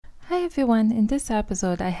Hi everyone. In this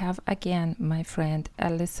episode, I have again my friend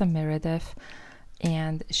Alyssa Meredith,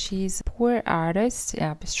 and she's a poor artist,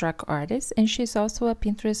 abstract artist, and she's also a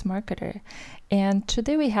Pinterest marketer. And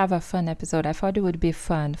today we have a fun episode. I thought it would be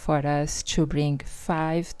fun for us to bring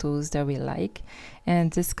 5 tools that we like and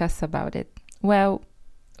discuss about it. Well,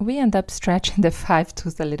 we end up stretching the 5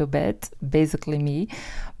 tools a little bit, basically me,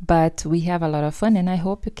 but we have a lot of fun, and I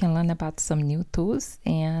hope you can learn about some new tools,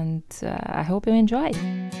 and I hope you enjoy.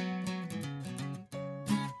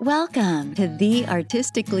 Welcome to the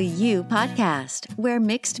Artistically You podcast, where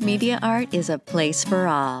mixed media art is a place for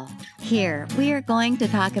all. Here, we are going to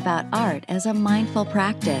talk about art as a mindful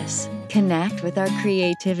practice, connect with our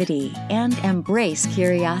creativity, and embrace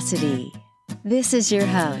curiosity. This is your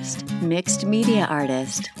host, mixed media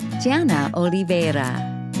artist, Jana Oliveira.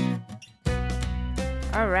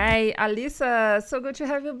 All right, Alyssa, so good to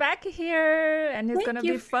have you back here, and it's Thank going to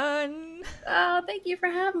you. be fun. Oh, thank you for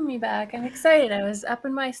having me back. I'm excited. I was up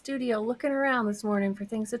in my studio looking around this morning for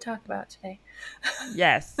things to talk about today.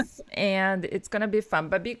 Yes, and it's going to be fun.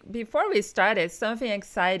 But before we started, something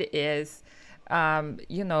exciting is,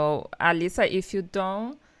 Alyssa, if you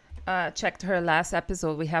don't checked her last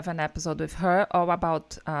episode, we have an episode with her all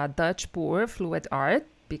about Dutch pour fluid art,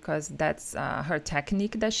 because that's her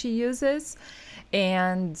technique that she uses.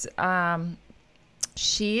 And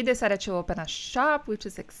she decided to open a shop, which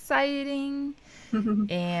is exciting.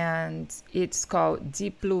 And it's called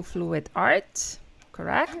Deep Blue Fluid Art,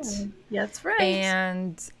 correct? Yeah, that's right.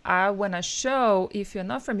 And I want to show, if you're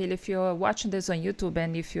not familiar, if you're watching this on YouTube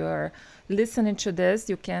and if you're listening to this,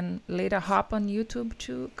 you can later hop on YouTube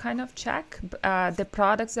to kind of check the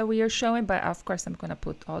products that we are showing. But of course, I'm going to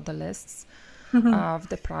put all the lists of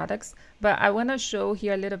the products. But I want to show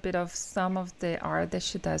here a little bit of some of the art that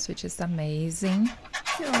she does, which is amazing.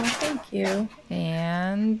 Oh, thank you.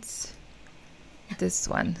 And this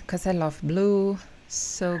one, because I love blue.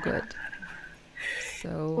 So good.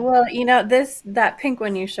 So Well, that pink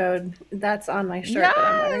one you showed, that's on my shirt that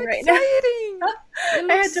I'm wearing right now. exciting!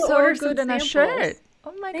 It I had looks to so order good some in a samples. shirt.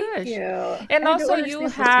 Oh my Thank gosh. you. And I had to also order you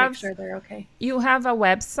samples to make have sure they're okay. you have a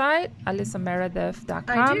website,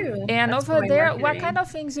 alyssameredith.com. I do. And That's for over my there, what marketing. kind of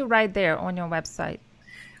things you write there on your website?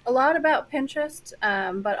 A lot about Pinterest,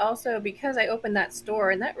 but also because I opened that store,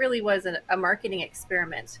 and that really was a marketing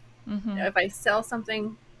experiment. If I sell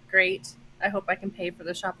something, great. I hope I can pay for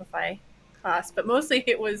the Shopify cost. But mostly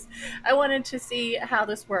it was, I wanted to see how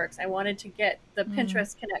this works. I wanted to get the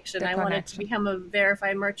Pinterest connection. The I wanted to connection. become a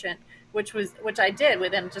verified merchant, which I did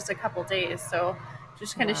within just a couple days. So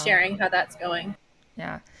just kind of sharing how that's going.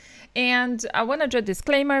 Yeah. And I want to do a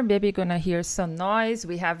disclaimer. Maybe you're going to hear some noise.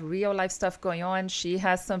 We have real life stuff going on. She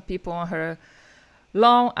has some people on her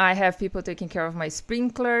lawn. I have people taking care of my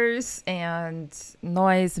sprinklers, and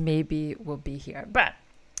noise maybe will be here. But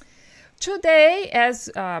today, as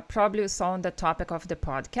probably you saw on the topic of the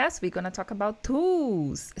podcast, we're going to talk about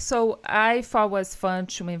tools. So I thought it was fun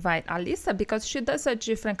to invite Alyssa because she does a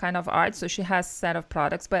different kind of art. So she has a set of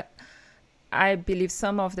products, but I believe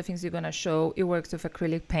some of the things you're going to show, it works with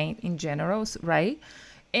acrylic paint in general, right?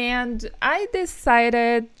 And I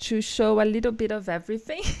decided to show a little bit of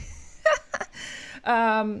everything.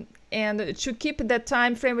 And to keep the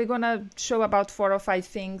time frame, we're going to show about 4 or 5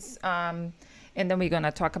 things. And then we're going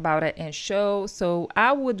to talk about it and show. So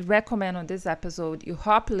I would recommend on this episode, you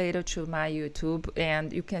hop later to my YouTube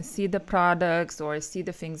and you can see the products or see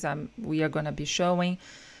the things we are going to be showing.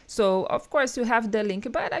 So, of course, you have the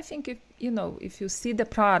link, but I think if you see the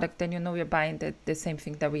product, then you're buying the same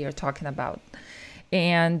thing that we are talking about.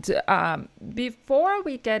 And before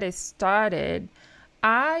we get it started,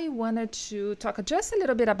 I wanted to talk just a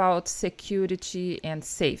little bit about security and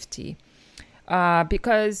safety.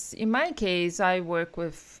 Because in my case, I work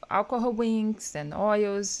with alcohol inks and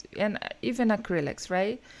oils and even acrylics,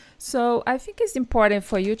 right? So I think it's important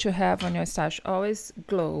for you to have on your stash always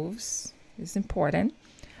gloves. It's important.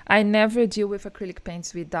 I never deal with acrylic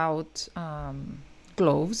paints without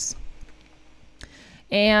gloves.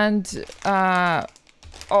 And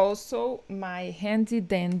also my handy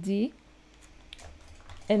dandy.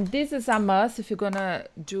 And this is a must if you're going to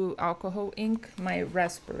do alcohol ink, my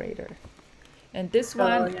respirator. And this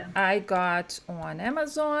one I got on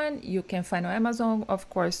Amazon. You can find on Amazon, of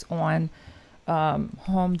course, on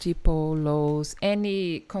Home Depot, Lowe's,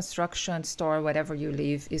 any construction store, whatever you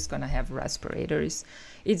live, is going to have respirators.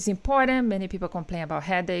 It's important. Many people complain about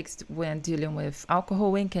headaches when dealing with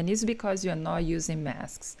alcohol ink, and it's because you're not using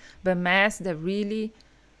masks. But masks that really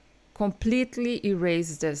completely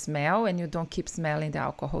erase the smell and you don't keep smelling the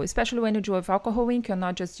alcohol. Especially when you do with alcohol ink, you're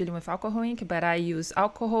not just dealing with alcohol ink, but I use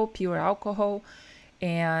alcohol, pure alcohol,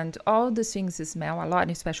 And all these things smell a lot,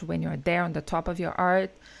 especially when you're there on the top of your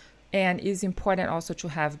art. And it's important also to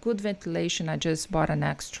have good ventilation. I just bought an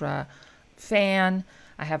extra fan.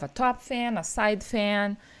 I have a top fan, a side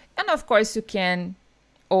fan. And of course you can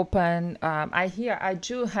open. I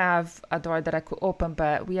do have a door that I could open,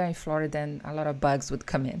 but we are in Florida and a lot of bugs would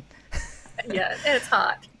come in. Yeah, and it's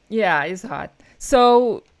hot. Yeah, it's hot.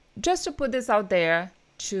 So just to put this out there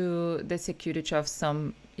to the security of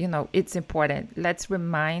some, it's important. Let's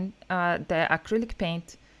remind that acrylic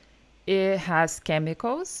paint, it has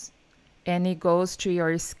chemicals and it goes to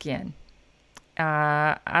your skin.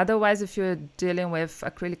 Otherwise, if you're dealing with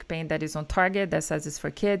acrylic paint that is on Target, that says it's for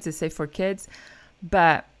kids, it's safe for kids.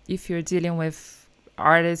 But if you're dealing with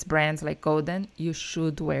artist brands like Golden, you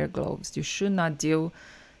should wear gloves. You should not deal.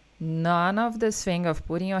 None of this thing of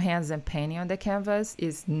putting your hands and painting on the canvas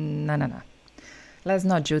is no. Let's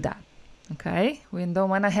not do that. Okay? We don't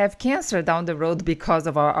want to have cancer down the road because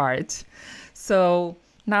of our art. So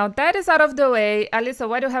now that is out of the way. Alyssa,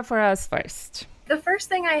 what do you have for us first? The first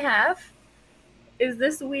thing I have is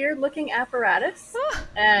this weird looking apparatus.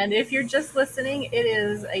 And if you're just listening, it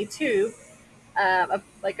is a tube,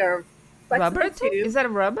 like a rubber tube. Is that a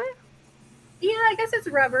rubber? Yeah, I guess it's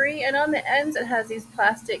rubbery. And on the ends, it has these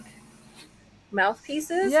plastic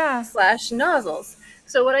mouthpieces / nozzles.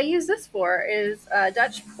 So what I use this for is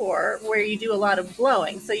Dutch pour, where you do a lot of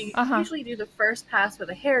blowing. So you usually do the first pass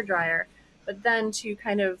with a hairdryer, but then to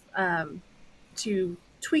kind of to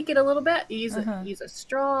tweak it a little bit, you use a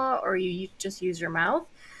straw or you just use your mouth.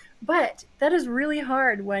 But that is really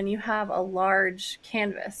hard when you have a large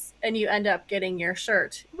canvas and you end up getting your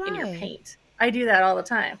shirt in your paint. I do that all the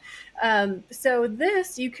time. So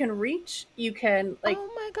this, you can reach, you can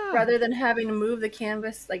rather than having to move the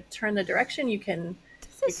canvas, turn the direction, you can.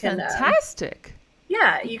 This is fantastic.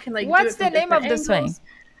 Yeah, you can What's do it the name of this thing?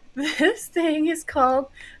 This thing is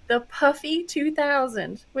called the Puffy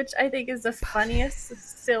 2000, which I think is the funniest,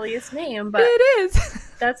 silliest name, but it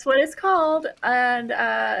is. That's what it's called. And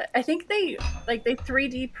I think they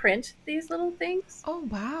 3D print these little things. Oh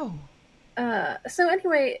wow. So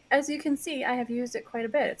anyway, as you can see, I have used it quite a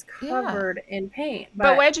bit. It's covered in paint.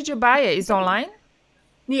 But where did you buy it? It's online?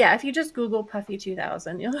 Yeah, if you just Google Puffy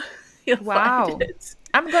 2000, you'll find it.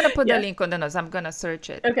 I'm going to put the link on the notes. I'm going to search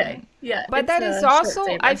it. Okay, yeah. But that is also,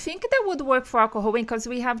 I think that would work for alcohol ink because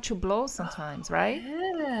we have to blow sometimes, right?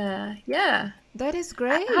 Yeah. That is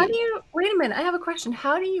great. Wait a minute, I have a question.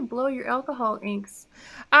 How do you blow your alcohol inks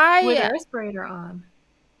with a respirator on?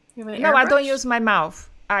 No, I don't use my mouth.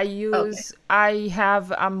 I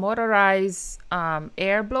have a motorized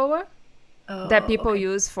air blower that people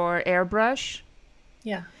use for airbrush.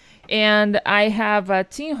 Yeah. And I have a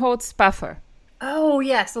Tim Holtz puffer. Oh,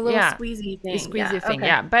 yes, a little squeezy thing.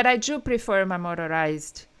 Yeah. But I do prefer my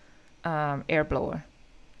motorized air blower.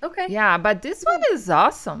 Okay. Yeah, but this one is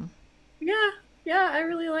awesome. Yeah, I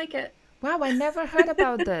really like it. Wow, I never heard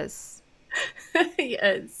about this.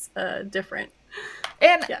 It's different.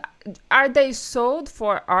 And are they sold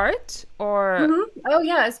for art or? Mm-hmm. Oh,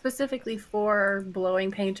 yeah, specifically for blowing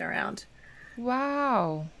paint around.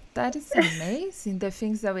 Wow. That is amazing, the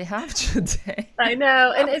things that we have today. I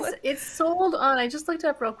know. And it's sold on, I just looked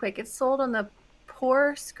up real quick, it's sold on the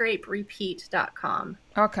pourscraperepeat.com.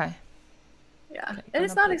 Okay. Yeah. And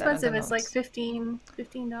it's not expensive. It's like $15.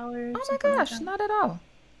 Oh my gosh, not at all.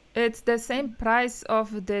 It's the same price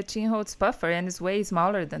of the Tim Holtz puffer and it's way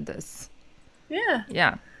smaller than this. Yeah.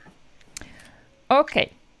 Yeah.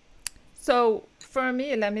 Okay. So for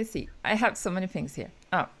me, let me see. I have so many things here.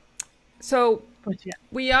 So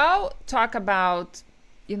we all talk about,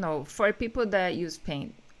 for people that use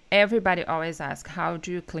paint, everybody always asks, how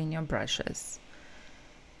do you clean your brushes?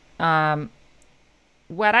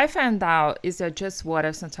 What I found out is that just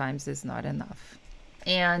water sometimes is not enough.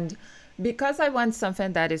 And because I want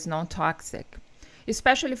something that is non-toxic,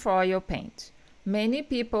 especially for oil paint, many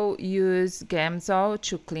people use Gamsol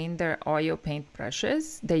to clean their oil paint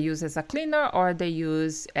brushes. They use as a cleaner or they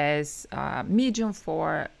use as medium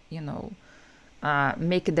for,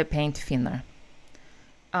 make the paint thinner.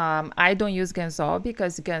 I don't use Gamsol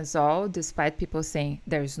because Gamsol, despite people saying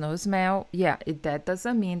there's no smell, that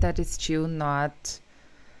doesn't mean that it's still not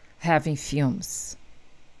having fumes,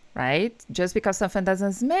 right? Just because something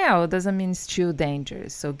doesn't smell doesn't mean it's still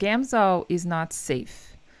dangerous. So Gamsol is not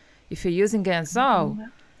safe. If you're using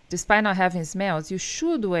Gamsol, despite not having smells, you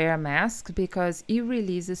should wear a mask because it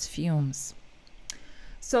releases fumes.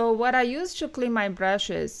 So what I use to clean my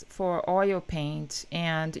brushes for oil paint,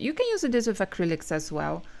 and you can use this with acrylics as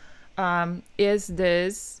well, is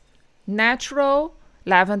this natural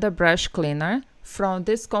lavender brush cleaner from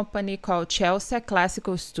this company called Chelsea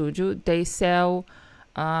Classical Studio. They sell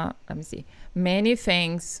let me see, many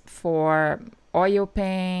things for oil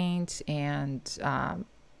paint and,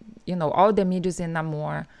 all the mediums in a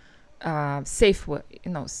more safe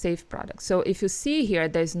product. So if you see here,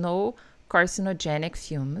 there's no carcinogenic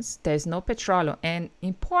fumes, there's no petroleum, and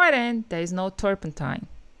important, there's no turpentine.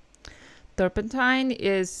 Turpentine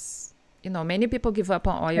is, many people give up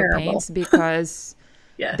on oil paints because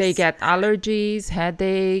yes. they get allergies,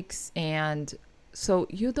 headaches, and so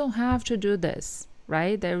you don't have to do this,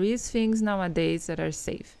 right? There is things nowadays that are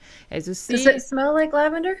safe. As you see, does it smell like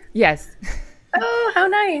lavender? Yes. Oh, how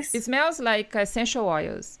nice. It smells like essential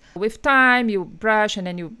oils. With time, you brush and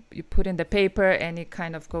then you put in the paper and it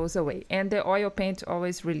kind of goes away. And the oil paint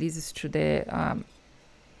always releases to the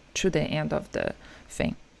end of the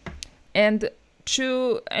thing. And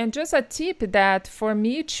just a tip that for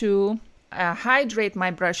me to hydrate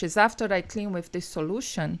my brushes after I clean with this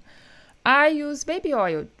solution, I use baby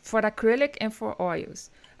oil for acrylic and for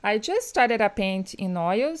oils. I just started a paint in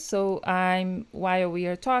oil, so while we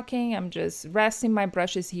are talking, I'm just resting my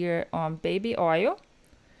brushes here on baby oil.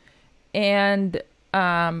 And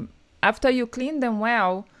after you clean them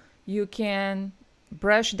well, you can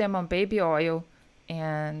brush them on baby oil,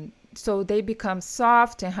 and so they become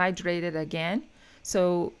soft and hydrated again.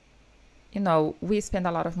 So, we spend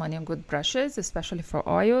a lot of money on good brushes, especially for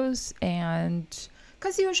oils, and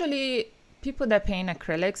because usually people that paint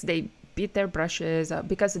acrylics, they beat their brushes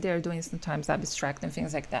because they're doing sometimes abstract and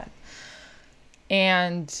things like that.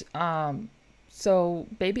 And so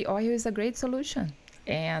baby oil is a great solution,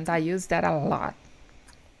 and I use that a lot.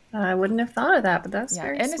 I wouldn't have thought of that, but that's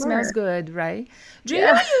very and smart. It smells good, right? Do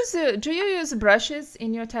you use brushes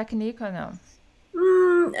in your technique or no?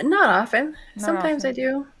 Not often. Sometimes I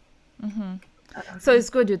do. Mm-hmm. So it's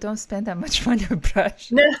good you don't spend that much money on brush.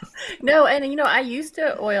 No, and I used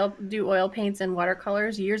to do oil paints and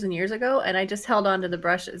watercolors years and years ago, and I just held on to the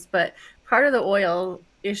brushes. But part of the oil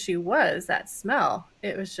issue was that smell.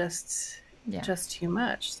 It was just too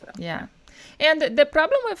much. So. Yeah, and the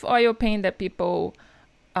problem with oil paint that people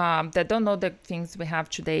that don't know the things we have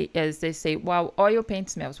today is they say, well, oil paint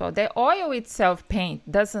smells. Well, the oil itself, paint,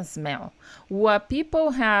 doesn't smell. What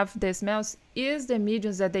people have the smells is the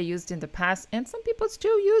mediums that they used in the past, and some people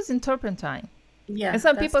still use in turpentine. Yeah. And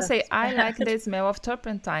some people say, I like the smell of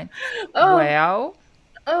turpentine. Oh,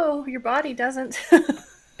 your body doesn't.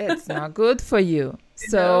 It's not good for you.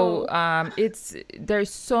 So there's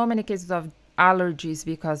so many cases of allergies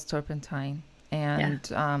because turpentine, and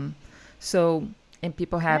and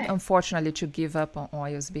people have, unfortunately, to give up on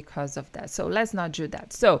oils because of that. So let's not do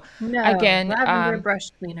that. So again, lavender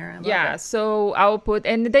brush cleaner. I love it. So I'll put,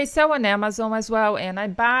 and they sell on Amazon as well. And I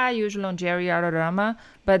buy usually on Jerry Arorama,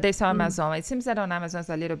 but they sell on Amazon. It seems that on Amazon it's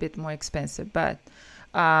a little bit more expensive, but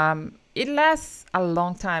it lasts a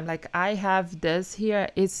long time. Like I have this here,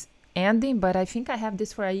 it's ending, but I think I have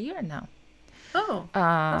this for a year now. Oh,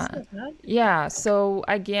 that's not bad. Yeah, so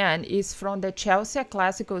again, it's from the Chelsea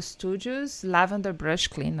Classical Studios Lavender Brush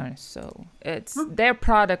Cleaner. So their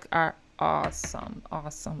product are awesome.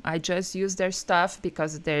 I just use their stuff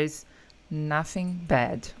because there's nothing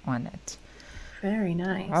bad on it. Very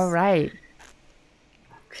nice. All right.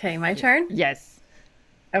 Okay, my turn? Yes.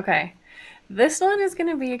 Okay. This one is going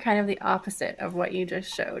to be kind of the opposite of what you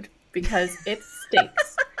just showed because it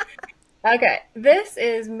stinks. Okay, this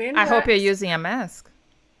is Minwax. I hope you're using a mask.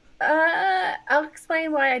 I'll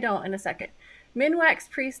explain why I don't in a second. Minwax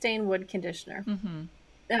Pre-Stain Wood Conditioner. Mm-hmm.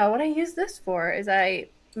 Now, what I use this for is I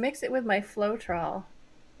mix it with my Floetrol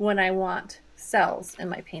when I want cells in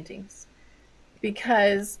my paintings.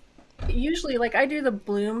 Because usually, like I do the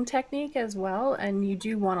bloom technique as well, and you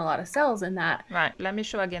do want a lot of cells in that. Right, let me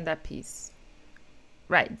show again that piece.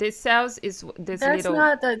 Right, this cells is this That's little...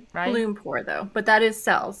 That's not the bloom pour, though, but that is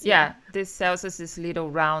cells. Yeah, this cells is this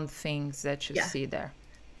little round things that you see there.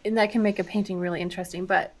 And that can make a painting really interesting.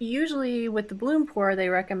 But usually with the bloom pour, they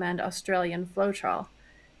recommend Australian Floetrol.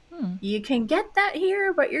 You can get that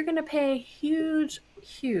here, but you're going to pay huge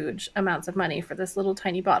amounts of money for this little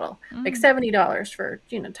tiny bottle, like $70 for,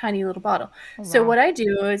 tiny little bottle. Oh, wow. So what I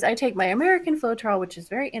do is I take my American Floetrol, which is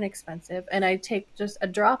very inexpensive, and I take just a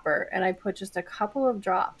dropper and I put just a couple of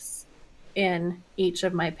drops in each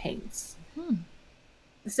of my paints.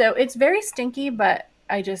 So it's very stinky, but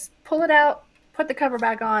I just pull it out, put the cover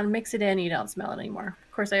back on, mix it in, you don't smell it anymore.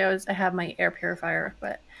 Of course, I have my air purifier,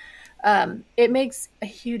 but it makes a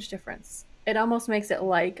huge difference. It almost makes it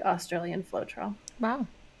like Australian Floetrol. Wow.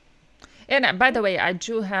 And by the way, I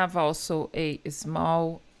do have also a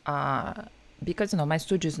small, because my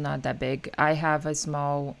studio is not that big, I have a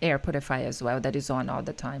small air purifier as well that is on all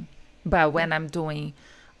the time. But when I'm doing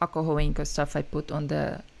alcohol ink or stuff, I put on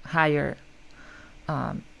the higher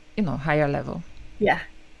higher level. Yeah.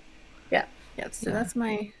 So that's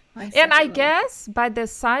my And I second one. guess by the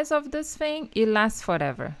size of this thing, it lasts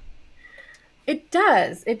forever. It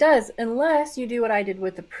does, unless you do what I did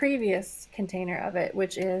with the previous container of it,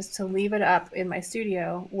 which is to leave it up in my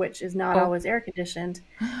studio, which is not always air conditioned,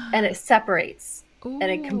 and it separates. And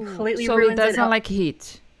it completely so ruins it doesn't up. like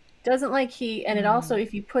heat. Doesn't like heat, and it also,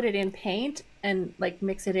 if you put it in paint and like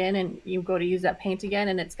mix it in and you go to use that paint again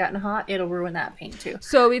and it's gotten hot, it'll ruin that paint too.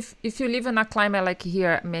 So if you live in a climate like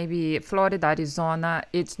here, maybe Florida, Arizona,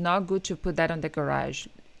 it's not good to put that on the garage.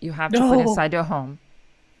 You have to put it inside your home.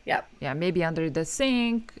 Yep. Yeah, maybe under the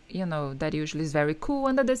sink, that usually is very cool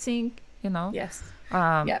under the sink, Yes.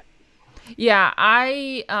 Yep. Yeah,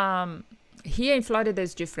 I here in Florida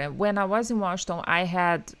is different. When I was in Washington, I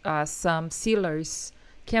had some sealers,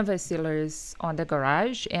 canvas sealers on the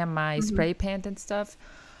garage and my spray paint and stuff.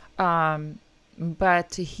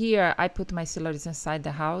 But here I put my sealers inside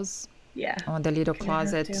the house. Yeah. On the little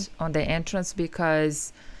closet on the entrance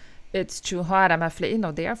because it's too hot. I'm afraid,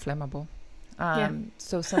 they are flammable.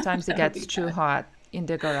 So sometimes it gets too hot in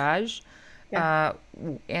the garage. Yeah.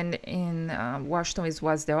 And in Washington, it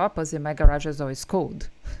was the opposite. My garage was always cold.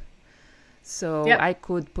 So I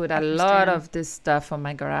could put a lot of this stuff on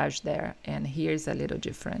my garage there. And here's a little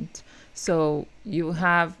different. So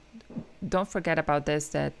don't forget about this,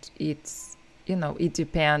 that it's, it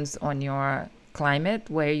depends on your climate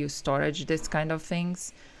where you storage this kind of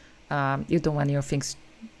things. You don't want your things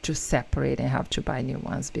to separate and have to buy new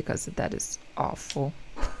ones because that is awful.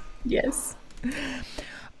 Yes.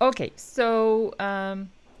 Okay, so I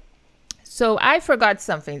forgot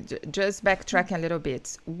something. Just backtracking a little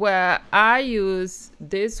bit. Where I use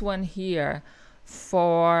this one here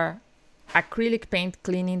for acrylic paint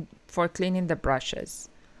cleaning the brushes,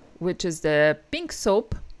 which is the Pink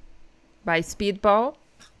Soap by Speedball,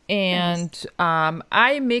 and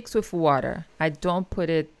I mix with water. I don't put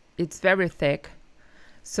it. It's very thick.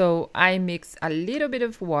 So I mix a little bit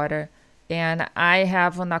of water, and I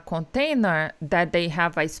have on a container that they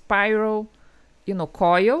have a spiral,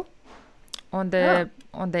 coil on the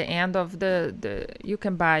end of the you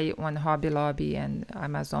can buy on Hobby Lobby and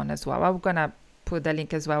Amazon as well. I'm gonna put the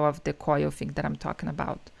link as well of the coil thing that I'm talking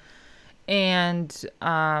about. And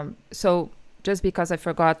so just because I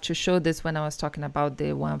forgot to show this when I was talking about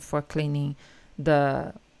the one for cleaning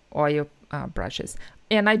the oil brushes.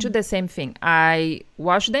 And I do the same thing. I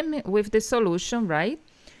wash them with the solution, right?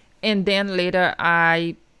 And then later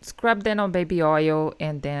I scrub them on baby oil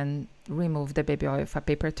and then remove the baby oil with a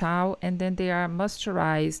paper towel. And then they are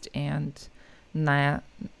moisturized and,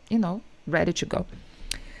 ready to go.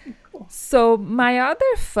 Cool. So my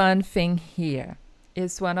other fun thing here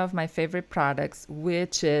is one of my favorite products,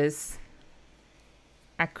 which is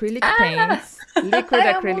acrylic paints, liquid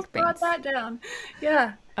acrylic paints. I almost brought that down.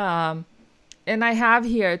 Yeah. And I have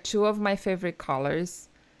here two of my favorite colors.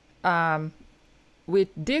 With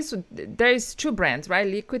this, there's two brands, right?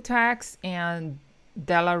 Liquitex and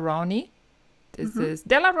Daler-Rowney.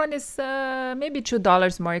 Daler-Rowney is maybe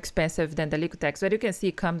 $2 more expensive than the Liquitex, but you can see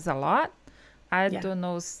it comes a lot. I don't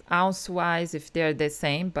know ounce-wise if they're the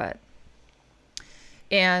same,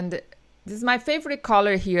 and this is my favorite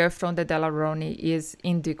color here from the Daler-Rowney is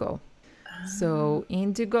indigo. So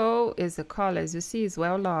indigo is a color, as you see, is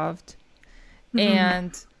well loved.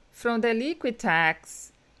 And from the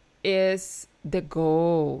Liquitex is the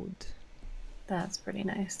gold. That's pretty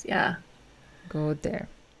nice. Yeah. Gold there.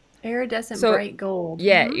 Iridescent bright gold.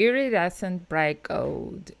 Yeah, iridescent bright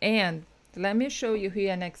gold. And let me show you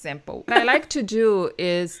here an example. What I like to do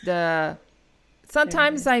is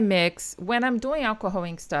sometimes I mix, when I'm doing alcohol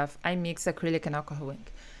ink stuff, I mix acrylic and alcohol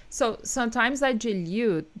ink. So sometimes I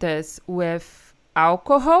dilute this with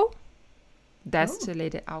alcohol,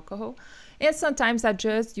 destillated alcohol. And sometimes I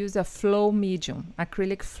just use a flow medium,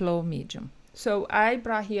 acrylic flow medium. So I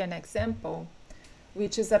brought here an example,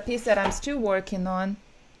 which is a piece that I'm still working on,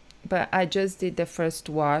 but I just did the first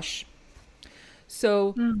wash.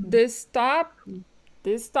 So this top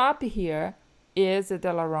here is a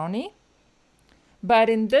Daler-Rowney. But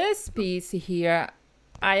in this piece here,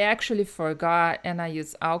 I actually forgot and I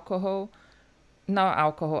used alcohol. Not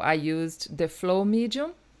alcohol, I used the flow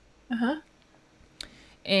medium.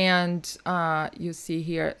 And you see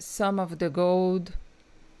here some of the gold,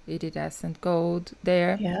 iridescent gold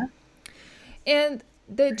there. Yeah. And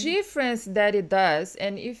the difference that it does,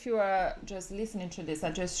 and if you are just listening to this,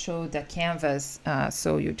 I just showed the canvas,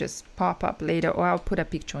 so you just pop up later, or I'll put a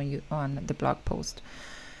picture on the blog post.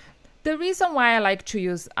 The reason why I like to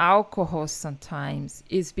use alcohol sometimes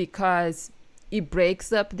is because it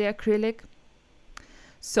breaks up the acrylic.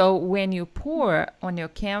 So when you pour on your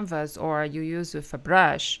canvas or you use with a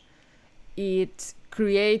brush, it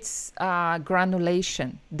creates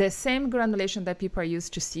granulation, the same granulation that people are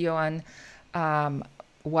used to see on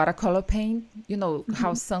watercolor paint. You know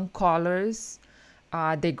how some colors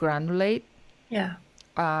they granulate. Yeah.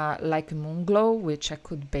 Like Moon Glow, which I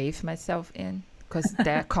could bathe myself in because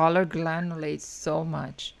that color granulates so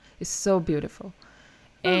much. It's so beautiful.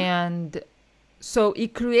 And so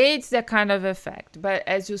it creates that kind of effect. But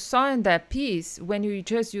as you saw in that piece, when you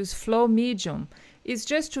just use flow medium, it's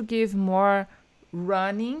just to give more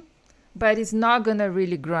running, but it's not going to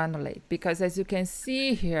really granulate because as you can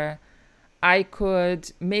see here, I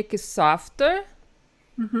could make it softer,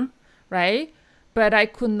 right? But I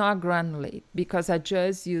could not granulate because I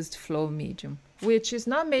just used flow medium, which is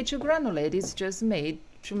not made to granulate. It's just made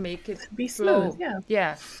to make it Be flow. smooth, yeah.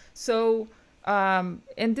 Yeah. So, and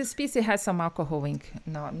this piece, it has some alcohol ink.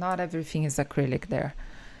 No, not everything is acrylic there.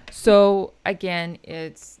 So again,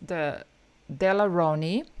 it's the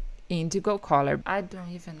Daler-Rowney indigo color. I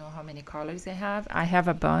don't even know how many colors they have. I have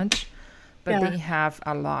a bunch, but they have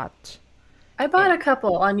a lot. I bought a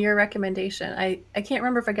couple on your recommendation. I can't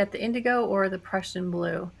remember if I got the indigo or the Prussian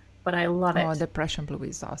blue, but I love it. Oh, the Prussian blue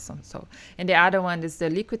is awesome. So, and the other one is the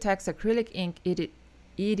Liquitex acrylic ink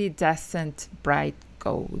iridescent bright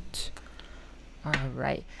gold. All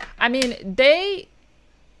right. I mean, they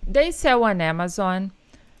sell on Amazon,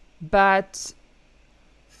 but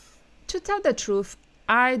to tell the truth,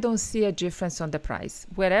 I don't see a difference on the price.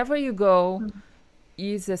 Wherever you go,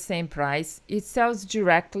 is the same price. It sells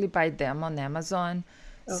directly by them on Amazon.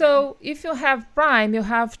 Okay. So if you have Prime, you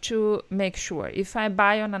have to make sure. If I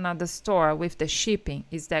buy on another store with the shipping,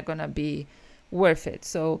 is that going to be worth it?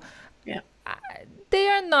 So they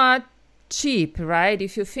are not cheap, right?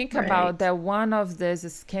 If you think about that, one of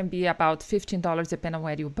these can be about $15 depending on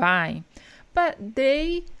where you buy. But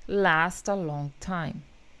they last a long time.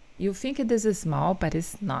 You think this is small, but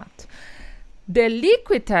it's not. The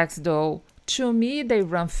Liquitex, though, to me, they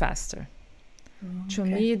run faster. To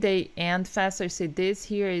me, they end faster. See, this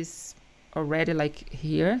here is already like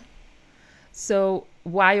here. So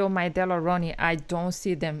while my Daler-Rowney, I don't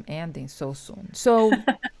see them ending so soon. So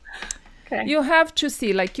you have to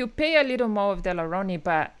see, like you pay a little more of Daler-Rowney,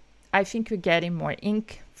 but I think you're getting more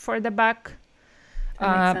ink for the back.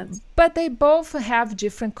 That makes sense. But they both have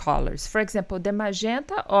different colors. For example, the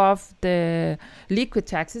magenta of the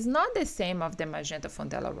Liquitex is not the same of the magenta from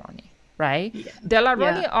Daler-Rowney. Right? Yeah.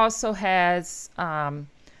 Daler-Rowney also has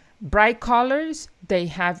bright colors. They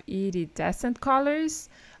have iridescent colors.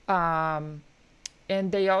 And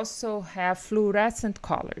they also have fluorescent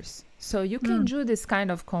colors. So you can do this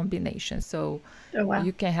kind of combination. So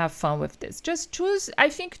you can have fun with this. Just choose, I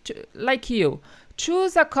think, like you,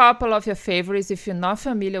 choose a couple of your favorites if you're not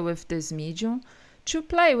familiar with this medium to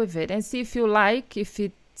play with it and see if you like, if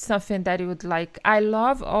it's something that you would like. I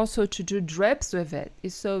love also to do drips with it.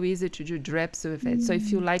 It's so easy to do drips with it. So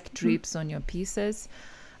if you like drips on your pieces,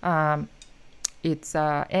 they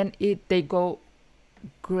go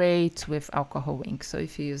great with alcohol ink. So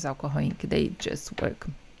if you use alcohol ink, they just work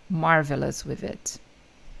marvelous with it.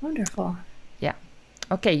 Wonderful. Yeah.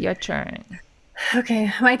 Okay, your turn.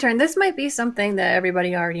 Okay, my turn. This might be something that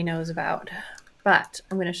everybody already knows about, but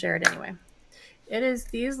I'm going to share it anyway. It is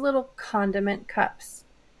these little condiment cups.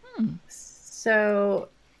 So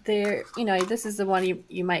they're, this is the one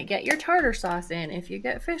you might get your tartar sauce in if you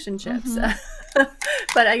get fish and chips.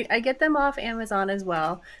 But I get them off Amazon as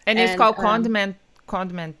well. And it's called condiment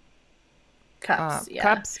cups.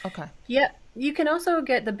 Cups? Okay. Yeah. You can also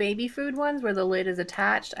get the baby food ones where the lid is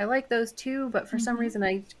attached. I like those too, but for some reason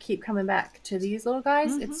I keep coming back to these little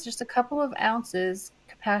guys. It's just a couple of ounces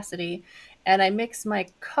capacity, and I mix my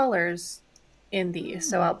colors in these.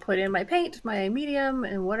 So I'll put in my paint, my medium,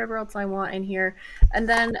 and whatever else I want in here. And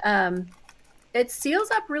then it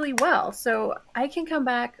seals up really well. So I can come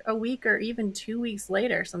back a week or even 2 weeks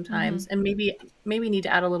later sometimes and maybe need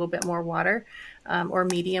to add a little bit more water or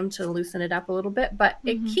medium to loosen it up a little bit. But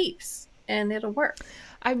it keeps and it'll work.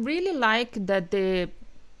 I really like that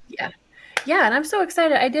Yeah, and I'm so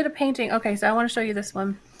excited. I did a painting. Okay, so I want to show you this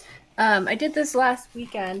one. I did this last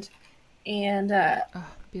weekend, and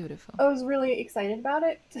beautiful. I was really excited about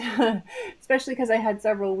it, especially because I had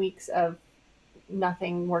several weeks of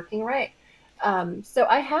nothing working right. So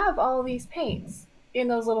I have all these paints in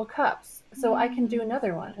those little cups, so I can do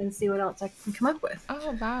another one and see what else I can come up with.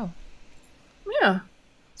 Oh, wow. Yeah.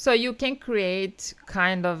 So you can create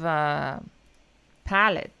kind of a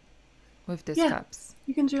palette with these cups.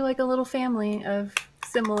 You can do like a little family of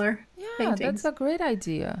similar paintings. That's a great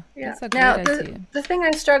idea. Yeah. That's a great idea. The thing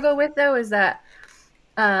I struggle with though is that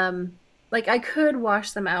Like I could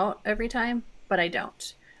wash them out every time, but I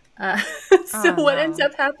don't. Oh, So what ends no.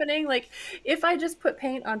 up happening, like if I just put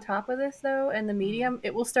paint on top of this though, and the medium,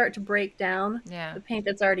 it will start to break down Yeah. the paint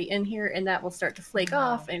that's already in here, and that will start to flake No.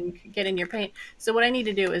 off and get in your paint. So what I need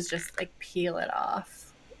to do is just like peel it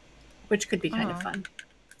off, which could be kind of fun.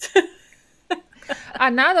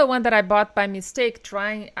 Another one that I bought by mistake,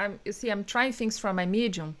 you see, I'm trying things from my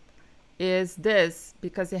medium, is this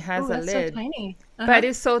because it has Oh, a that's lid. so tiny. But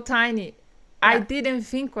it's so tiny. I Yeah. didn't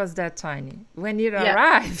think was that tiny when it Yeah.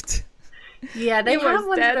 arrived. Yeah, they It have was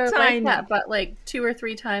ones that that are tiny. like that, but like 2 or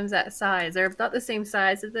 3 times that size. They're about the same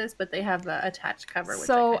size as this, but they have the attached cover. Which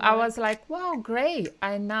So kinda I like. was like, wow, great.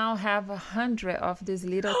 I now have 100 of these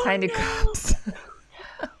little Oh, tiny no. cups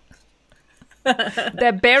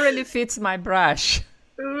that barely fits my brush.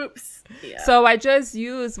 Oops. Yeah. So I just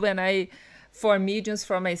use for mediums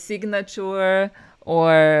for my signature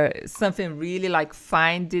or something really like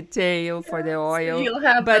fine detail for the oil. You'll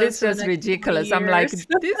have But those it's for the just next ridiculous. I'm like, years.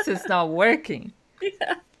 this is not working.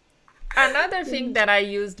 Yeah. Another thing that I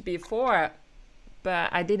used before, but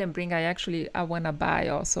I didn't bring, I want to buy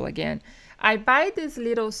also again. I buy these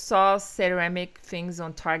little sauce ceramic things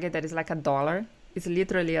on Target that is like $1. It's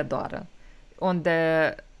literally $1. On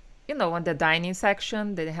the, on the dining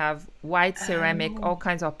section, they have white ceramic, all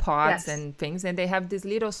kinds of pots Yes. and things. And they have these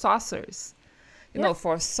little saucers, Yeah.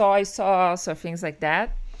 for soy sauce or things like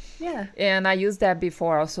that. Yeah. And I used that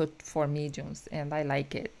before also for mediums, and I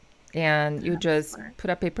like it. And you just smart. put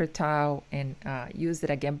a paper towel and use it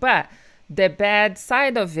again. But the bad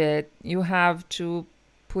side of it, you have to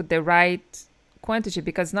put the right quantity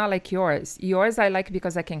because it's not like yours. Yours I like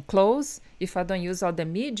because I can close. If I don't use all the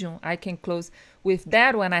medium, I can close. With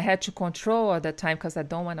that one, I had to control all the time because I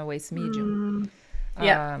don't want to waste medium.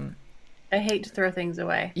 Yeah. I hate to throw things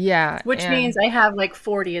away. Yeah. Which and- means I have like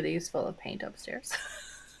 40 of these full of paint upstairs.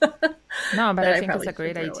 No, but that I I think it's probably a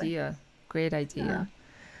great should throw away. idea. Great idea.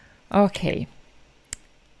 Okay.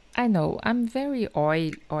 I know I'm very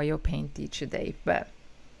oil painty today, but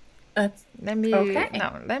That's let me Okay.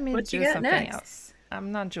 let me What you do got something next? else.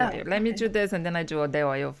 I'm not doing Oh, it. Let me okay. do this and then I do the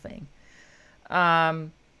oil thing.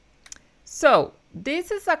 So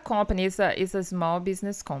this is a company. It's a small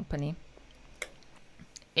business company,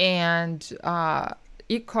 and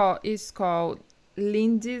it's called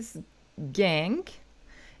Lindy's Gang,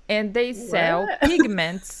 and they sell What?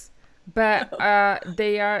 pigments, but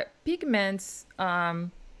they are pigments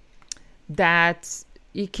that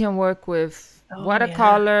you can work with Oh,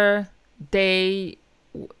 watercolor. They,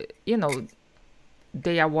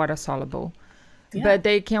 they are water soluble, Yeah. but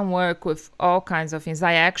they can work with all kinds of things.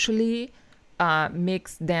 I actually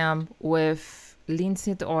mix them with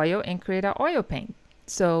linseed oil and create an oil paint.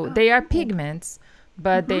 So they are pigments,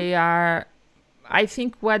 but they are, I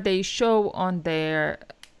think what they show on their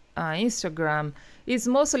Instagram is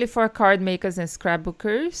mostly for card makers and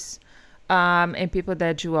scrapbookers and people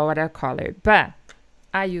that do watercolor. But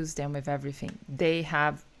I use them with everything. They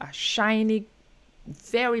have a shiny,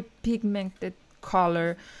 very pigmented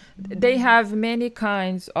color. They have many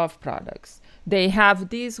kinds of products. They have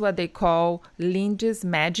these, what they call Lindy's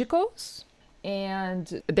Magicals.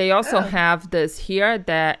 And they also have this here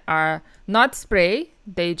that are not spray.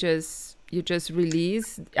 You just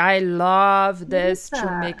release. I love this to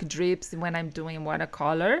that? make drips when I'm doing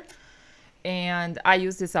watercolor. And I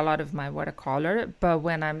use this a lot of my watercolor, but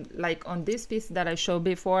when I'm like on this piece that I showed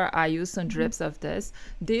before, I use some drips of this.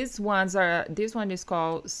 This one is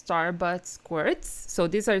called Starbucks Squirts. So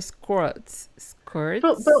these are squirts.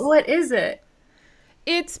 But what is it?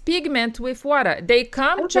 It's pigment with water. They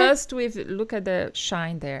come Okay. just with, look at the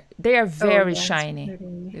shine there. They are very yeah, it's shiny.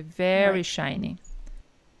 pretty. They're very Right. shiny.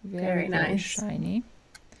 Very nice. Shiny.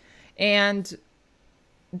 And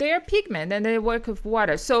they're pigment and they work with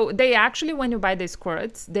water. So they actually, when you buy the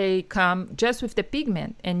squirts, they come just with the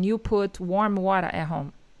pigment and you put warm water at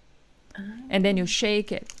home. And then you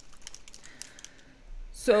shake it.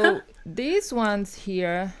 So these ones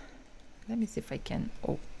here, let me see if I can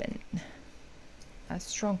open a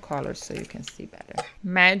strong color so you can see better.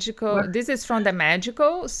 Magical. This is from the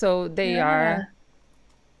Magical. So they are.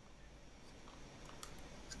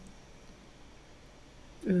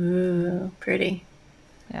 Ooh, pretty.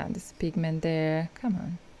 Yeah, this pigment there. Come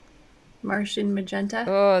on. Martian magenta.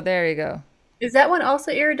 Oh, there you go. Is that one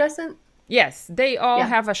also iridescent? Yes, they all Yeah.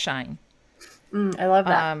 have a shine. I love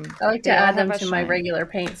that. I like to they all add them have a to my shine. regular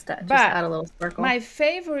paints to just But add a little sparkle. My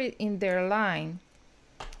favorite in their line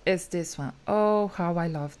is this one. Oh, how I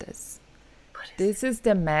love this. This is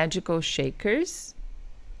the Magical Shakers.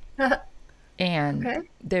 And Okay.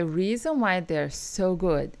 the reason why they're so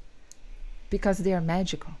good, because they are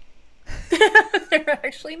magical. They're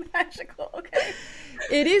actually magical. Okay.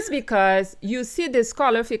 It is because you see this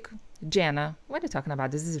color. Jenna, what are you talking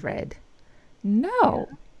about? This is red. No.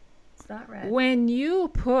 Yeah, it's not red. When you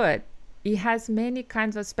put, it has many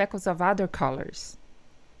kinds of speckles of other colors.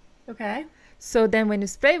 Okay. So then when you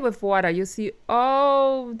spray with water, you see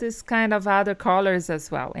all this kind of other colors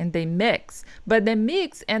as well. And they mix. But the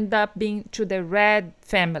mix end up being to the red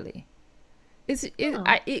family.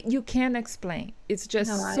 You can't explain. It's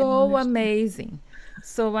just so amazing.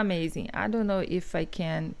 So amazing. I don't know if I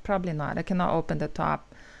can. Probably not. I cannot open the top.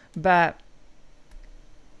 But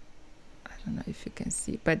I don't know if you can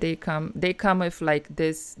see. But they come with like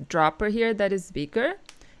this dropper here that is bigger.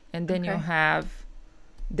 And then you have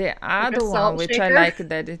the other one, which shaker? I like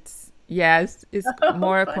that it's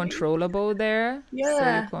more funny. Controllable there. Yeah.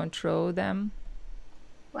 So you control them.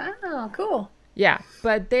 Wow, cool. Yeah,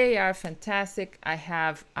 but they are fantastic. I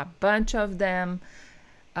have a bunch of them.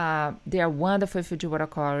 They are wonderful if you do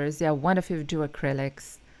watercolors. They are wonderful if you do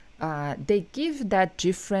acrylics. They give that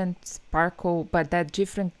different sparkle, but that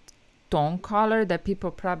different tone color that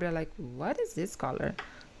people probably are like, what is this color?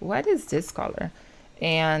 What is this color?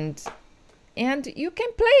 And you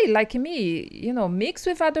can play like me, mix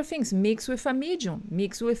with other things. Mix with a medium.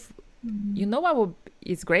 Mix with,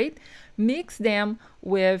 is great? Mix them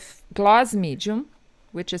with gloss medium,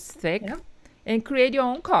 which is thick, and create your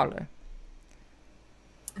own color.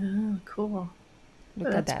 Oh, cool. Look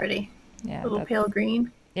at that. That's pretty. Yeah, a little pale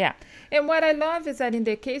green. Yeah. And what I love is that in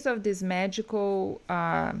the case of this magical,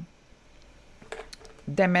 the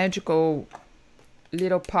magical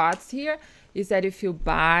little pots here, is that if you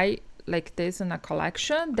buy like this in a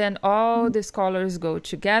collection, then all these colors go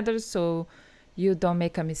together. So you don't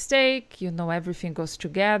make a mistake. Everything goes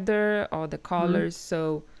together, all the colors.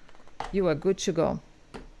 So you are good to go.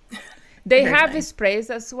 They have sprays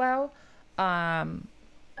as well.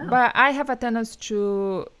 But I have a tendency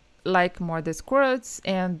to like more the squirts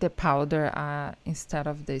and the powder instead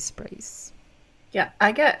of the sprays. Yeah,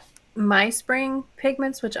 I get my spraying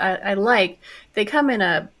pigments, which I like. They come in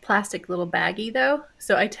a plastic little baggie though,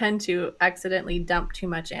 so I tend to accidentally dump too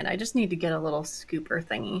much in. I just need to get a little scooper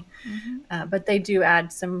thingy. But they do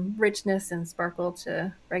add some richness and sparkle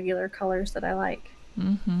to regular colors that I like.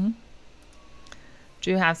 Do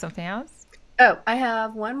you have something else? Oh, I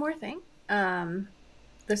have one more thing.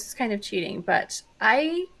 This is kind of cheating, but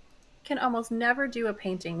I can almost never do a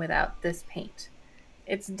painting without this paint.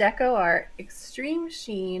 It's Deco Art Extreme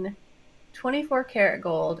Sheen 24 karat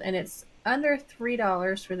gold, and it's under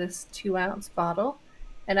 $3 for this 2-ounce bottle,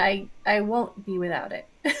 and I won't be without it.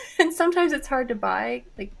 And sometimes it's hard to buy,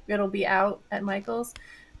 like it'll be out at Michael's.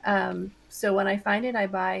 So when I find it, I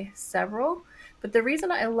buy several. But the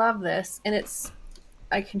reason I love this, and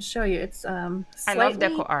I can show you, it's slightly... I love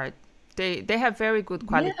Deco Art. They have very good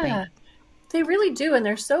quality paint. They really do, and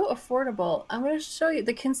they're so affordable. I'm going to show you.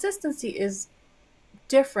 The consistency is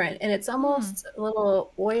different, and it's almost a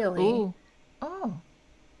little oily. Ooh. Oh.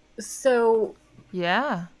 So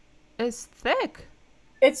yeah, it's thick.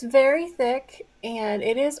 It's very thick, and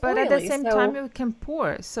it is but oily. At the same time you can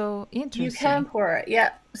pour. So interesting. You can pour it,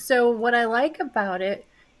 yeah. So what I like about it,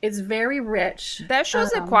 it's very rich. That shows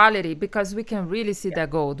the quality, because we can really see the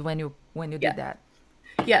gold when you do that.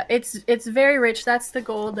 Yeah, it's very rich. That's the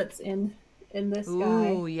gold that's in this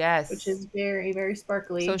guy. Ooh, yes. Which is very, very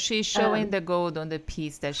sparkly. So she's showing the gold on the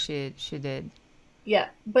piece that she did. Yeah,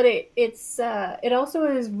 but it also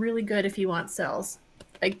is really good if you want cells.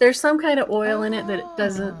 Like there's some kind of oil in it that it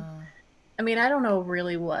doesn't. I mean, I don't know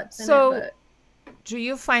really what's in it, but do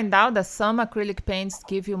you find out that some acrylic paints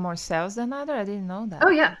give you more cells than other? I didn't know that.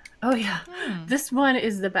 Oh yeah. This one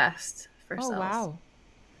is the best for cells. Oh wow.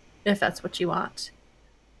 If that's what you want.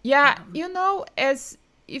 Yeah, as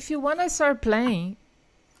if you want to start playing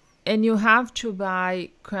and you have to buy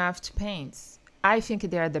craft paints, I think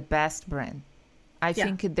they are the best brand. I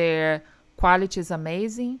think their quality is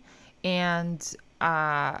amazing. And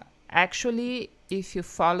actually, if you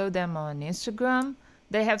follow them on Instagram,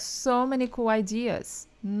 they have so many cool ideas.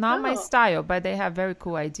 Not my style, but they have very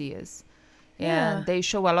cool ideas. Yeah. And they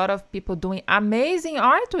show a lot of people doing amazing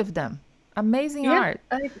art with them. Amazing art.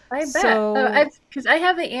 I bet. Because I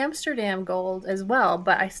have the Amsterdam gold as well,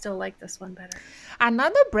 but I still like this one better.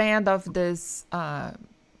 Another brand of this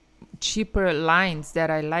cheaper lines that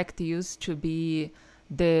I like to use to be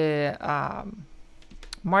the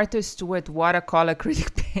Martha Stewart watercolor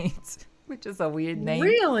acrylic paints, which is a weird name.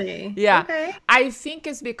 Really? Yeah. Okay. I think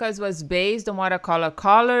it's because it was based on watercolor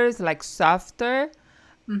colors, like softer.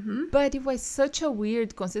 But it was such a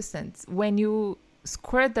weird consistency. When you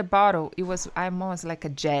squirt the bottle, it was almost like a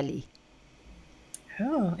jelly.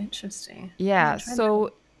 Oh, interesting. Yeah.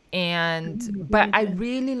 So But I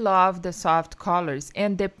really love the soft colors,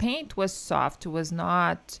 and the paint was soft. It was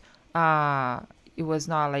not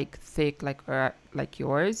like thick like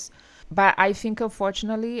yours. But I think,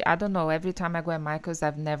 unfortunately, I don't know, every time I go at Michael's,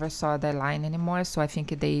 I've never saw that line anymore. So I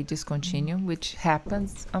think they discontinue, which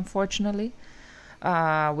happens, unfortunately,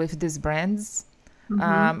 with these brands.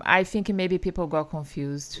 I think maybe people got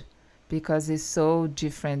confused because it's so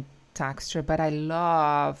different texture, but I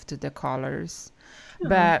loved the colors.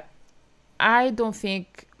 But I don't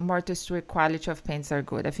think Martha Stewart quality of paints are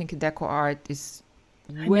good. I think Deco Art is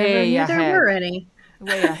way ahead. There were any.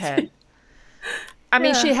 Way ahead. I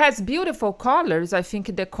mean, she has beautiful colors. I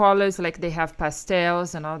think the colors, like they have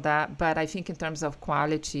pastels and all that. But I think in terms of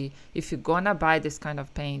quality, if you're going to buy this kind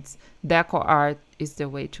of paints, Deco Art is the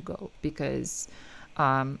way to go. Because,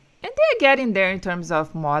 and they're getting there in terms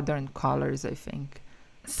of modern colors, I think.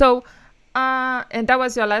 So, and that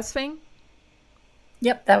was your last thing?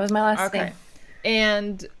 Yep, that was my last thing.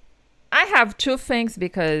 And I have two things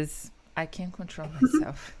because I can't control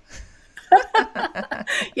myself.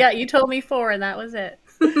 Yeah, you told me 4 and that was it.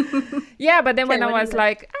 Yeah, but then when I was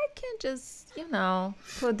like, I can just,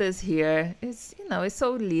 put this here. It's, it's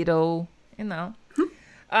so little,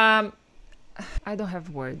 I don't have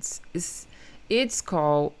words. It's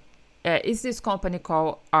called, it's this company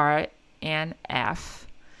called RNF.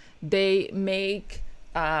 They make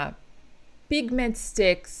pigment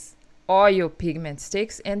sticks, oil pigment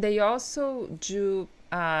sticks, and they also do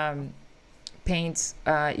paints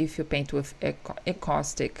if you paint with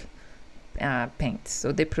encaustic paint.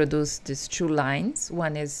 So they produce these 2 lines.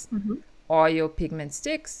 One is oil pigment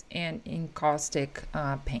sticks and encaustic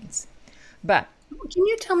paints. But can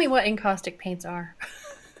you tell me what encaustic paints are?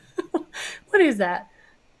 What is that?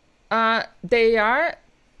 They are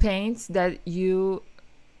paints that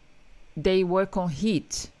they work on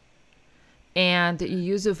heat and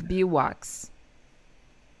use of beeswax.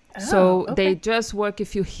 So they just work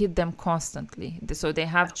if you heat them constantly. So they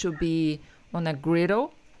have to be on a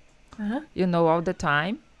griddle, all the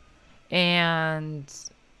time. And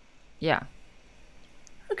yeah.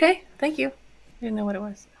 Okay, thank you. I didn't know what it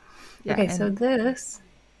was. Yeah, okay,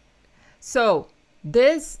 So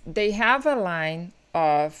they have a line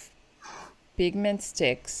of pigment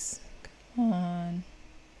sticks. Come on.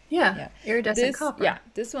 Yeah. Iridescent copper. Yeah,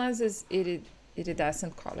 this one is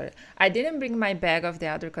iridescent color. I didn't bring my bag of the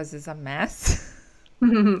other because it's a mess.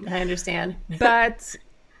 I understand. But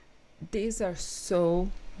these are so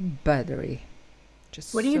buttery.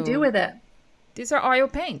 What do you do with it? These are oil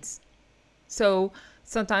paints. So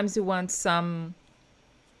sometimes you want to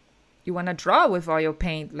draw with oil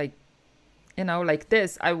paint, like, like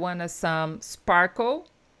this. I want some sparkle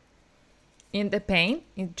in the paint.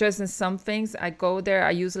 Just in some things, I go there,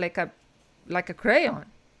 I use like a crayon.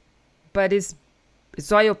 But it's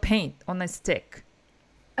oil paint on a stick.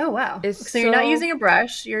 Oh, wow. So you're not using a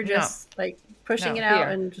brush. You're just pushing it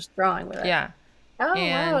out and just drawing with it. Yeah. Oh,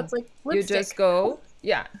 wow. It's like lipstick. You just go,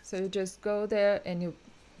 so you just go there and you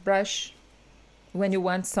brush when you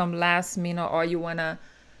want some last minute, or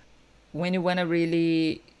when you want to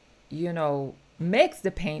really, mix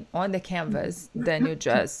the paint on the canvas, then you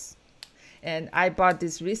just, and I bought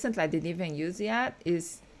this recently, I didn't even use it yet,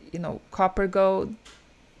 is, copper gold.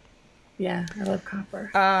 Yeah, I love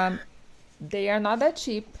copper. They are not that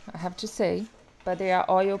cheap, I have to say, but they are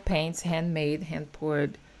oil paints, handmade, hand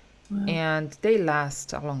poured, and they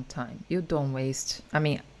last a long time. You don't waste. I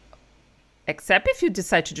mean, except if you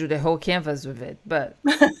decide to do the whole canvas with it. But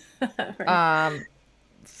right.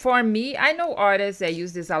 For me, I know artists that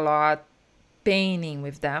use this a lot, painting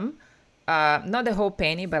with them. Not the whole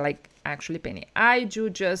painting, but actually painting. I do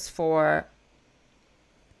just for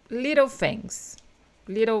little things,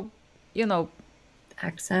 little.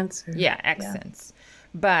 Accents. Accents.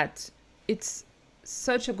 Yeah. But it's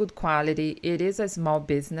such a good quality. It is a small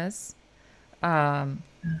business. And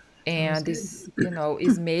it's,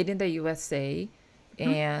 is made in the USA.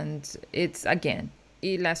 And it's, again,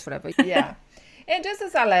 it lasts forever. Yeah. And just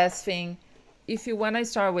as a last thing, if you want to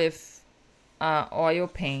start with oil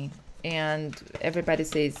paint, and everybody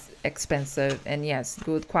says expensive, and yes,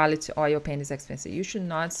 good quality oil paint is expensive. You should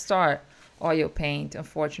not start oil paint,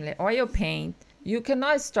 unfortunately. Oil paint, you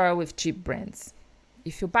cannot start with cheap brands.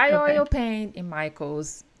 If you buy oil paint in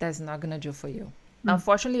Michael's, that's not going to do for you.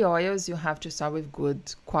 Unfortunately, oils, you have to start with good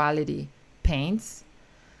quality paints,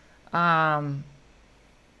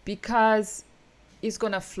 because it's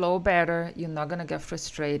going to flow better. You're not going to get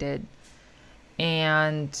frustrated.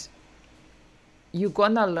 And you're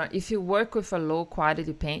going to learn. If you work with a low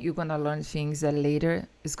quality paint, you're going to learn things that later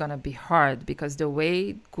is going to be hard, because the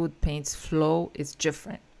way good paints flow is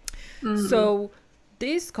different. So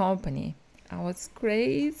this company, I was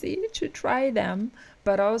crazy to try them,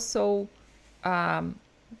 but also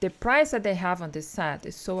the price that they have on this set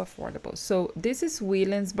is so affordable. So this is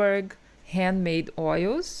Williamsburg handmade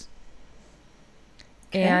oils.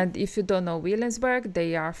 Okay. And if you don't know Williamsburg,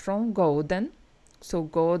 they are from Golden. So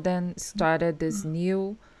Golden started this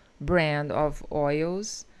new brand of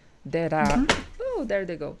oils that are, oh, there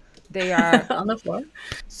they go. They are, On the floor.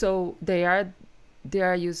 so they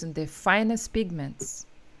are using the finest pigments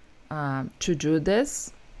to do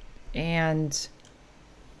this. And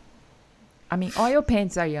I mean, oil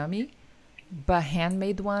paints are yummy, but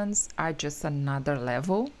handmade ones are just another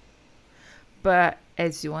level. But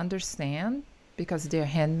as you understand, because they're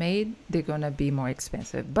handmade, they're gonna be more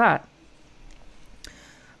expensive. But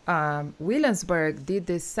Williamsburg did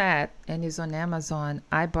this set and is on Amazon.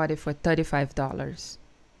 I bought it for $35.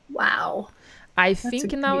 Wow. I That's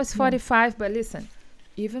think a now great it's deal. 45, but listen,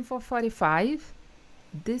 even for 45,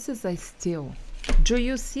 this is a steal. Do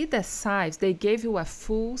you see the size? They gave you a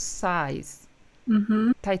full size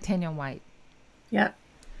titanium white. Yep.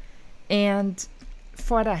 And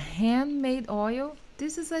for a handmade oil,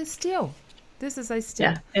 this is a steal. This is a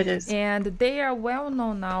steal. Yeah, it is. And they are well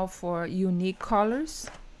known now for unique colors.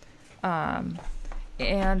 And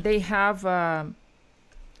they have,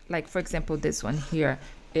 like, for example, this one here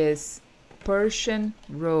is Persian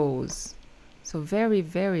rose. So very,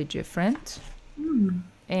 very different.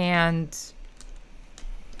 And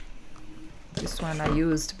this one I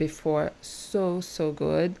used before, so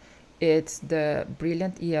good. It's the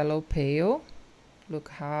Brilliant Yellow Pale. Look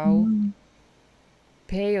how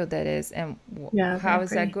pale that is. And Yeah, how very is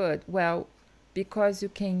that pretty. good? Well, because you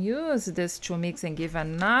can use this to mix and give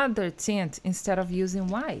another tint instead of using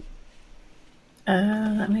white.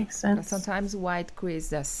 That makes But sense. sometimes white creates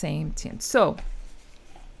the same tint. So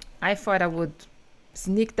I thought I would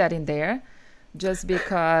sneak that in there just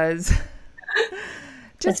because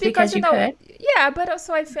Just because you could. yeah, but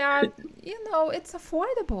also I felt it's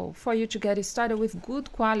affordable for you to get started with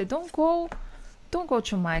good quality. Don't go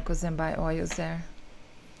to Michael's and buy oils there.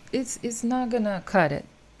 It's not gonna cut it.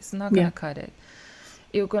 It's not gonna Yeah. cut it.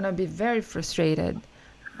 You're gonna be very frustrated.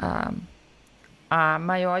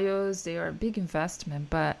 My oils, they are a big investment,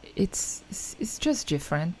 but it's just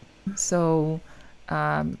different. So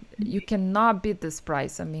you cannot beat this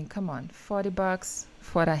price. I mean, come on, $40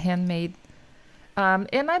 for a handmade.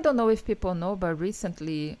 And I don't know if people know, but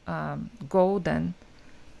recently Golden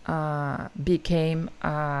became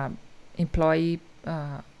employee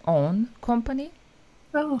owned company.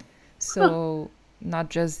 Oh, So not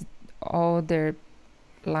just all their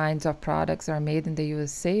lines of products are made in the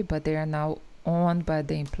USA, but they are now owned by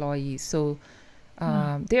the employees. So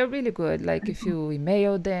they're really good. Like if you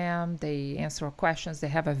email them, they answer questions. They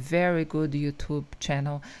have a very good YouTube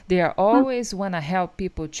channel. They are always want to help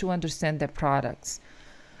people to understand their products.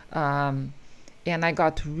 And I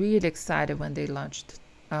got really excited when they launched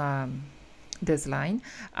this line.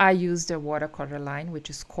 I use their watercolor line, which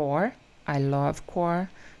is Core. I love Core.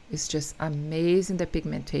 It's just amazing, the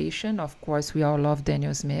pigmentation. Of course, we all love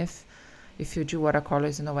Daniel Smith. If you do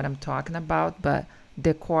watercolors, you know what I'm talking about. But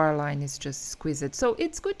the Core line is just exquisite. So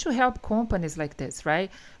it's good to help companies like this,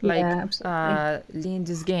 right? Like yeah, absolutely.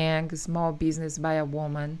 Lindy's Gang, small business by a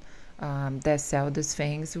woman that sell these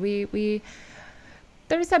things.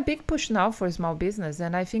 There is a big push now for small business,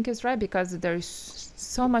 and I think it's right because there's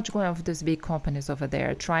so much going on with these big companies over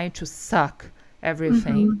there trying to suck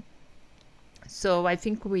everything. So I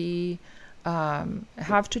think we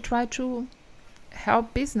have to try to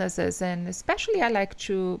help businesses, and especially I like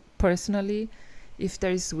to personally, if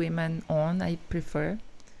there's women on, I prefer.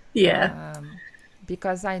 Yeah.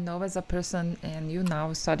 Because I know as a person, and you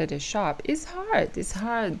now started a shop, it's hard. It's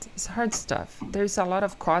hard stuff. There's a lot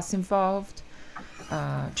of costs involved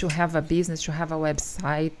to have a business, to have a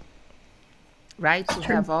website, right? To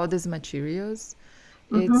have all these materials.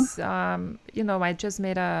 It's I just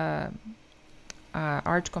made a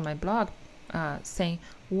article on my blog saying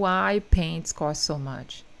why paints cost so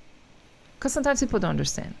much. Because sometimes people don't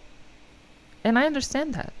understand. And I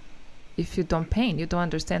understand that. If you don't paint, you don't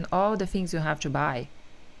understand all the things you have to buy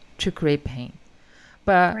to create paint.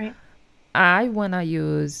 But Right. I want to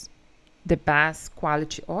use the best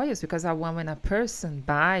quality oils because I want when a person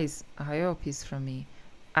buys a oil piece from me,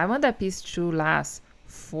 I want that piece to last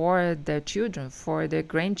for their children, for their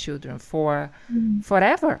grandchildren, for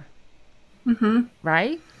forever.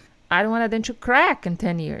 Right? I don't want them to crack in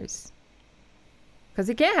 10 years because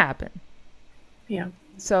it can happen. Yeah.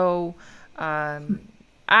 So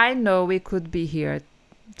I know we could be here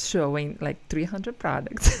showing like 300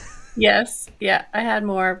 products. Yes. Yeah. I had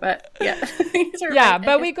more, but yeah. These are Yeah, my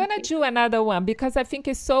but we're gonna do another one because I think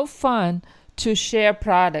it's so fun to share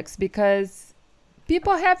products because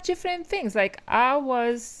people have different things. Like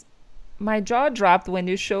my jaw dropped when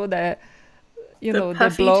you show the the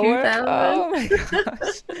Puffy blower. 2000. Oh my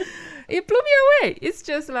gosh. It blew me away. It's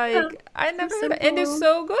just like I never had, and it's Simple.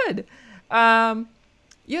 so good. Um,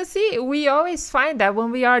 you see, we always find that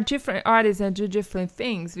when we are different artists and do different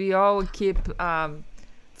things, we all keep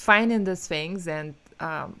finding these things, and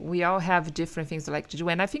we all have different things to like to do.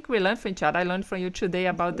 And I think we learned from each other. I learned from you today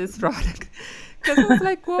about this product because I was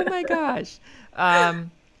like, oh my gosh.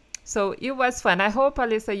 So it was fun. I hope,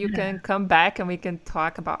 Alyssa, you can come back and we can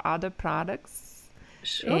talk about other products.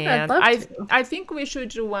 Sure. I'd And love I to. I think we should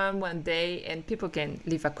do one day, and people can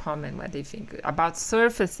leave a comment what they think about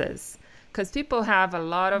surfaces, because people have a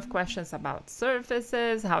lot of questions about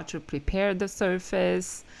surfaces, how to prepare the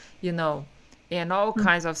surface, you know, and all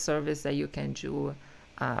kinds of surface that you can do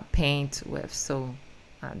paint with. So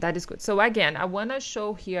that is good. So again, I want to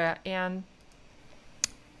show here and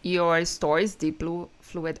your store is Deep Blue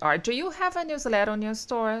Fluid Art. Do you have a newsletter on your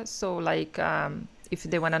store? So like if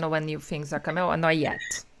they want to know when new things are coming, or not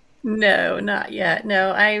yet? No, not yet.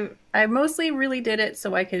 No, I mostly really did it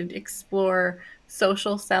so I could explore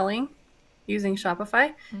social selling using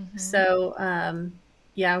Shopify. So,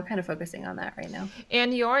 yeah, I'm kind of focusing on that right now.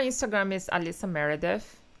 And your Instagram is Alyssa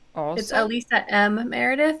Meredith It's also? Alisa M.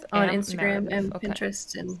 Meredith on M Instagram Meredith. and Okay.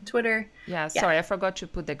 Pinterest and Twitter. Yeah, Yeah. sorry, I forgot to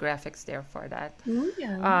put the graphics there for that.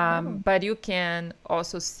 Yeah, no problem. But you can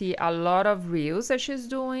also see a lot of reels that she's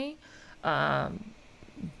doing, um,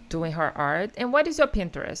 doing her art. And what is your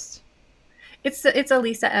Pinterest? It's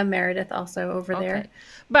Alisa M. Meredith also over Okay. there.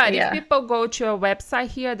 But if Yeah. people go to your website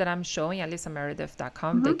here that I'm showing,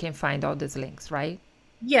 alyssameredith.com, they can find all these links, right?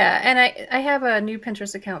 Yeah, and I have a new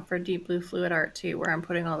Pinterest account for Deep Blue Fluid Art too, where I'm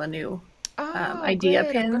putting all the new Oh, idea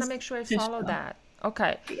great. I'm gonna pins make sure I to follow show. that.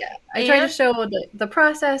 Okay. Yeah, I try to And show the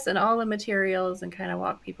process and all the materials and kind of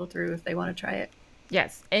walk people through if they want to try it.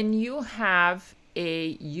 yes, and you have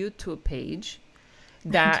a YouTube page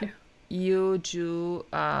I that do. you do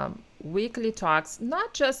weekly talks,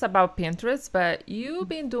 not just about Pinterest, but you've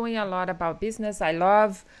been doing a lot about business. I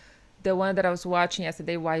love the one that I was watching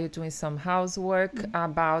yesterday while you're doing some housework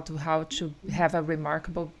about how to have a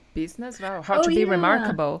remarkable business, well, how Oh to be yeah,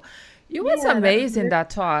 remarkable. It was yeah, that was amazing, very. that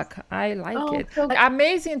talk. I like Oh, it. so Like,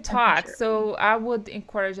 amazing I talk. appreciate it. So I would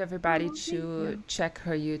encourage everybody Oh, thank to you. check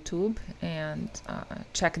her YouTube and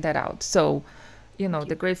check that out. So, Thank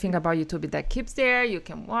the you. great thing about YouTube is that keeps there. You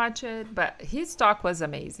can watch it. But his talk was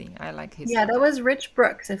amazing. I like his Yeah, that talk. was Rich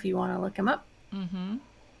Brooks. If you want to look him up.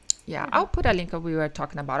 Yeah, Yeah. I'll put a link that we were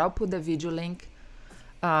talking about. I'll put the video link.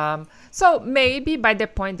 So maybe by the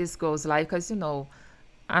point this goes live, because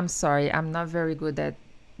I'm sorry, I'm not very good at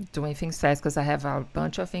doing things fast because I have a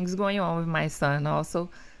bunch of things going on with my son also.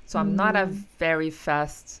 So I'm not a very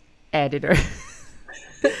fast editor.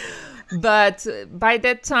 But by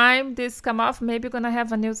the time this come off, maybe we're gonna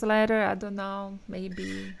have a newsletter. I don't know,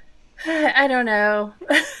 maybe. I don't know.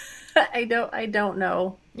 I don't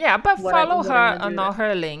know Yeah, but what I follow what I her want to do on with all it.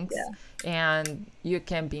 her links Yeah. and you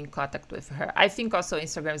can be in contact with her. I think also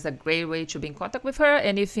Instagram is a great way to be in contact with her.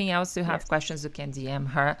 Anything else you have Yes. questions, you can DM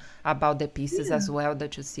her about the pieces Yeah. as well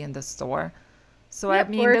that you see in the store. So I Yep.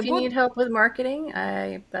 mean Or the if you good need help with marketing,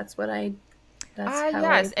 that's how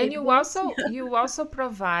I yes, and pay the bills. you also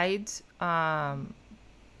provide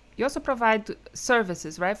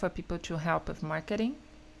services, right, for people to help with marketing.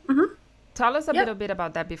 Hmm. Tell us a Yep. little bit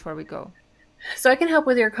about that before we go. So I can help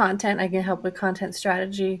with your content. I can help with content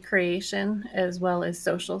strategy creation as well as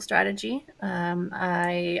social strategy.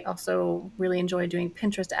 I also really enjoy doing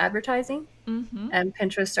Pinterest advertising and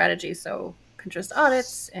Pinterest strategy. So Pinterest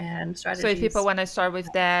audits and So if people strategies. want to start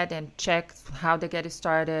with that and check how they get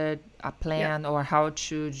started, a Yep, plan, or how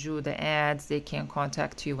to do the ads, they can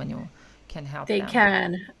contact you and you can help they them.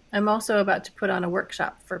 can. I'm also about to put on a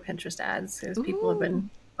workshop for Pinterest ads because people have Ooh, been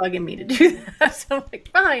bugging me to do that. So I'm like,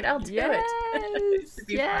 fine, I'll do it. It yes, should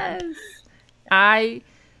be fun. yes. I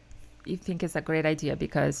think it's a great idea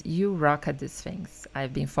because you rock at these things.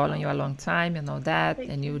 I've been following you a long time, you know that, Thank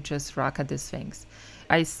and you. you just rock at these things.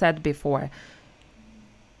 I said before,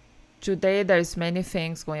 today there's many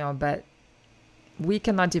things going on, but we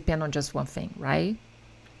cannot depend on just one thing, right?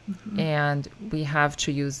 And we have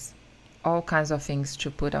to use all kinds of things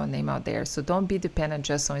to put our name out there. So don't be dependent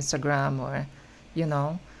just on Instagram or, you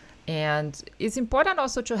know. And it's important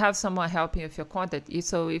also to have someone helping you with your content.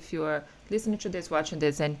 So if you're listening to this, watching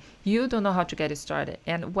this, and you don't know how to get it started.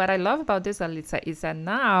 And what I love about this, Alyssa, is that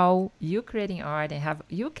now you creating art and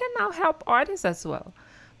you can now help artists as well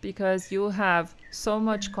because you have so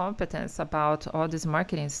much competence about all this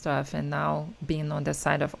marketing stuff, and now being on the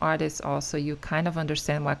side of artists also, you kind of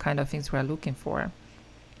understand what kind of things we're looking for.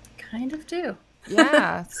 Kind of do.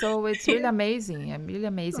 Yeah, so it's really amazing. Really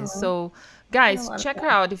amazing. So guys, check her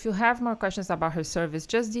out. If you have more questions about her service,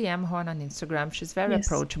 just DM her on Instagram. She's very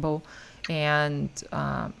approachable, and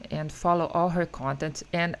follow all her content.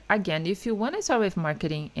 And again, if you want to start with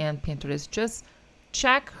marketing and Pinterest, just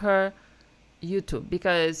check her YouTube,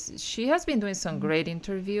 because she has been doing some great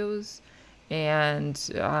interviews, and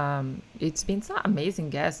it's been some amazing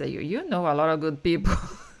guests that you know a lot of good people.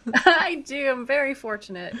 I do. I'm very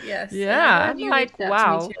fortunate. Yes. Yeah, I'm like,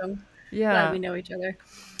 wow. Yeah. Glad we know each other.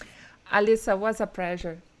 Alyssa, was a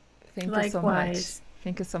pleasure. Thank you so much.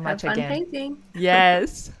 Thank you so much Have fun again. painting.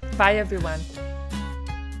 Yes. Bye, everyone.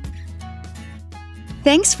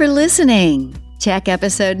 Thanks for listening. Check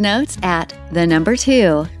episode notes at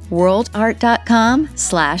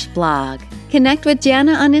 2worldart.com/blog. Connect with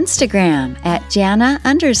Jana on Instagram at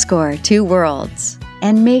Jana_2worlds.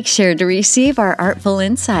 And make sure to receive our artful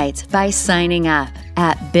insights by signing up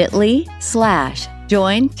at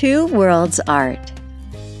bit.ly/join2worldsart.